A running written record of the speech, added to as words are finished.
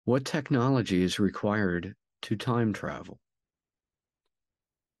What technology is required to time travel?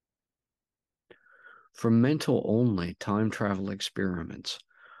 For mental-only time travel experiments,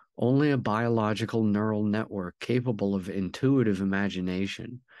 only a biological neural network capable of intuitive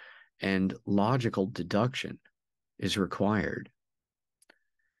imagination and logical deduction is required.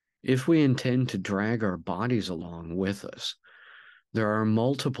 If we intend to drag our bodies along with us, there are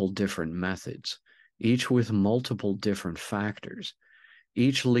multiple different methods, each with multiple different factors,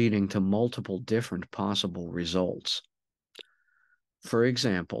 each leading to multiple different possible results. For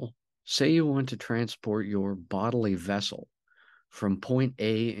example, say you want to transport your bodily vessel from point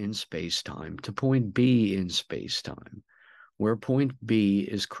A in spacetime to point B in spacetime, where point B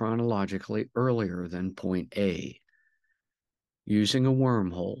is chronologically earlier than point A, using a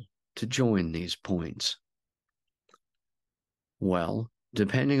wormhole to join these points. Well,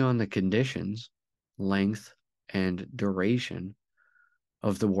 depending on the conditions, length, and duration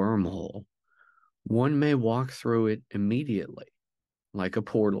of the wormhole, one may walk through it immediately, like a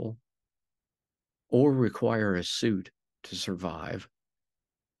portal, or require a suit to survive,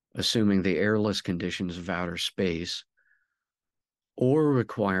 assuming the airless conditions of outer space, or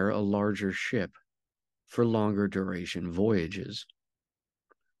require a larger ship for longer duration voyages.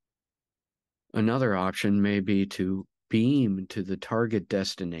 Another option may be to beam to the target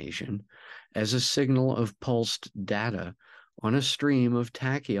destination as a signal of pulsed data on a stream of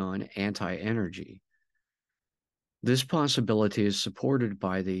tachyon anti-energy. This possibility is supported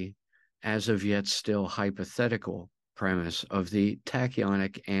by the, as of yet still hypothetical, premise of the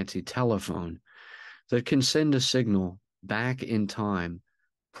tachyonic anti-telephone that can send a signal back in time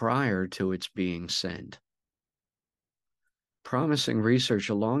prior to its being sent. Promising research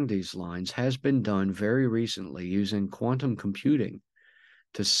along these lines has been done very recently using quantum computing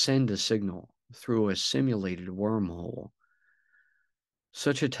to send a signal through a simulated wormhole.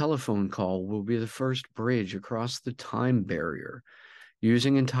 Such a telephone call will be the first bridge across the time barrier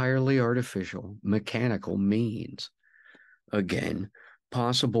using entirely artificial, mechanical means. Again,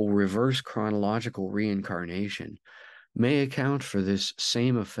 possible reverse chronological reincarnation may account for this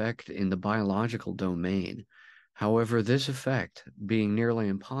same effect in the biological domain. However, this effect, being nearly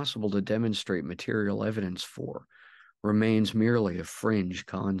impossible to demonstrate material evidence for, remains merely a fringe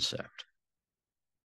concept.